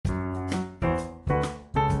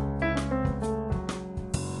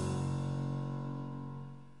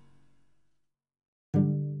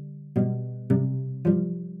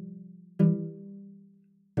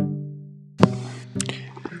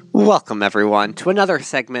Welcome, everyone, to another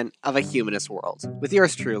segment of A Humanist World with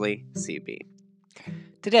yours truly, CB.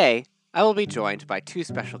 Today, I will be joined by two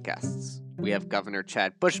special guests. We have Governor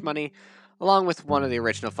Chad Bushmoney, along with one of the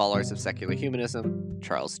original followers of Secular Humanism,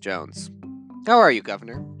 Charles Jones. How are you,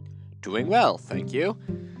 Governor? Doing well, thank you.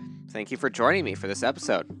 Thank you for joining me for this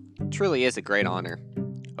episode. It truly is a great honor.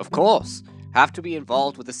 Of course, have to be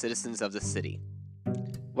involved with the citizens of the city.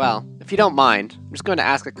 Well, if you don't mind, I'm just going to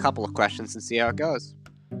ask a couple of questions and see how it goes.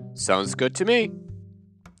 Sounds good to me.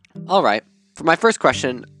 All right. For my first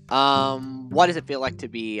question, what does it feel like to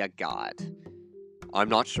be a god? I'm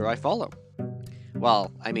not sure I follow.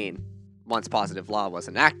 Well, I mean, once positive law was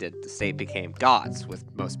enacted, the state became gods, with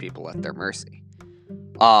most people at their mercy.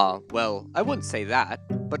 Well, I wouldn't say that,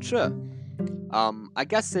 but sure. I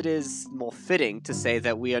guess it is more fitting to say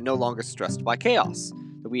that we are no longer stressed by chaos,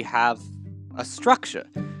 that we have a structure.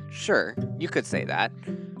 Sure, you could say that.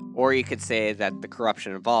 Or you could say that the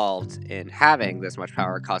corruption involved in having this much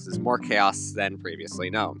power causes more chaos than previously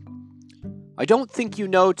known. I don't think you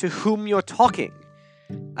know to whom you're talking.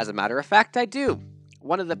 As a matter of fact, I do.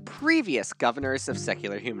 One of the previous governors of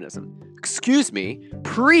secular humanism. Excuse me,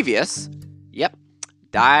 previous? Yep,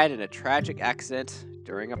 died in a tragic accident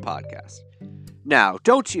during a podcast. Now,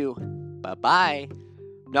 don't you... Bye-bye.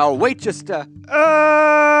 Now, wait just a...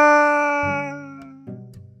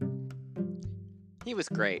 He was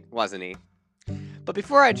great, wasn't he? But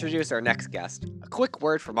before I introduce our next guest, a quick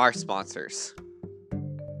word from our sponsors.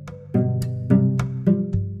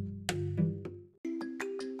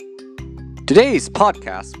 Today's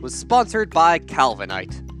podcast was sponsored by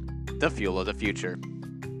Calvinite, the fuel of the future.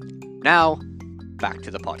 Now, back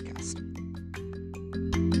to the podcast.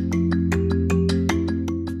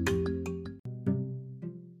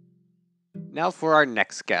 Now for our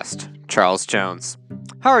next guest, Charles Jones.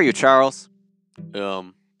 How are you, Charles?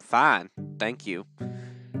 Fine, thank you.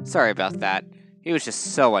 Sorry about that. He was just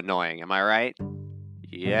so annoying, am I right?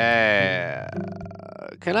 Yeah.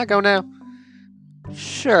 Can I go now?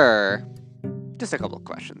 Sure. Just a couple of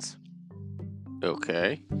questions.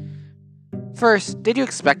 Okay. First, did you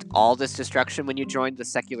expect all this destruction when you joined the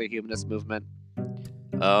secular humanist movement?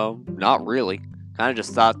 Not really. Kind of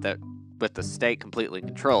just thought that with the state completely in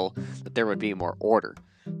control, that there would be more order,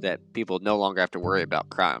 that people would no longer have to worry about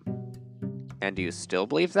crime. And do you still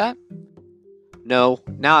believe that? No,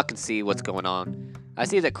 now I can see what's going on. I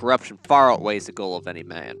see that corruption far outweighs the goal of any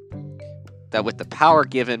man. That with the power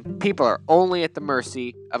given, people are only at the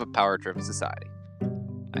mercy of a power-driven society.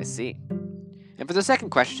 I see. And for the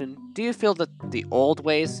second question, do you feel that the old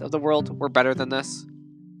ways of the world were better than this?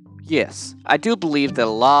 Yes, I do believe that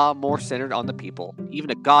a law more centered on the people,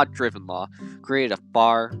 even a God-driven law, created a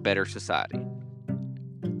far better society.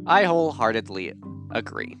 I wholeheartedly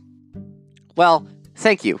agree. Well,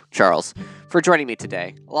 thank you, Charles, for joining me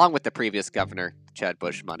today, along with the previous governor, Chad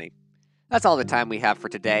Bushmoney. That's all the time we have for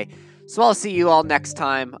today, so I'll see you all next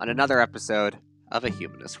time on another episode of A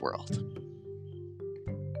Humanist World.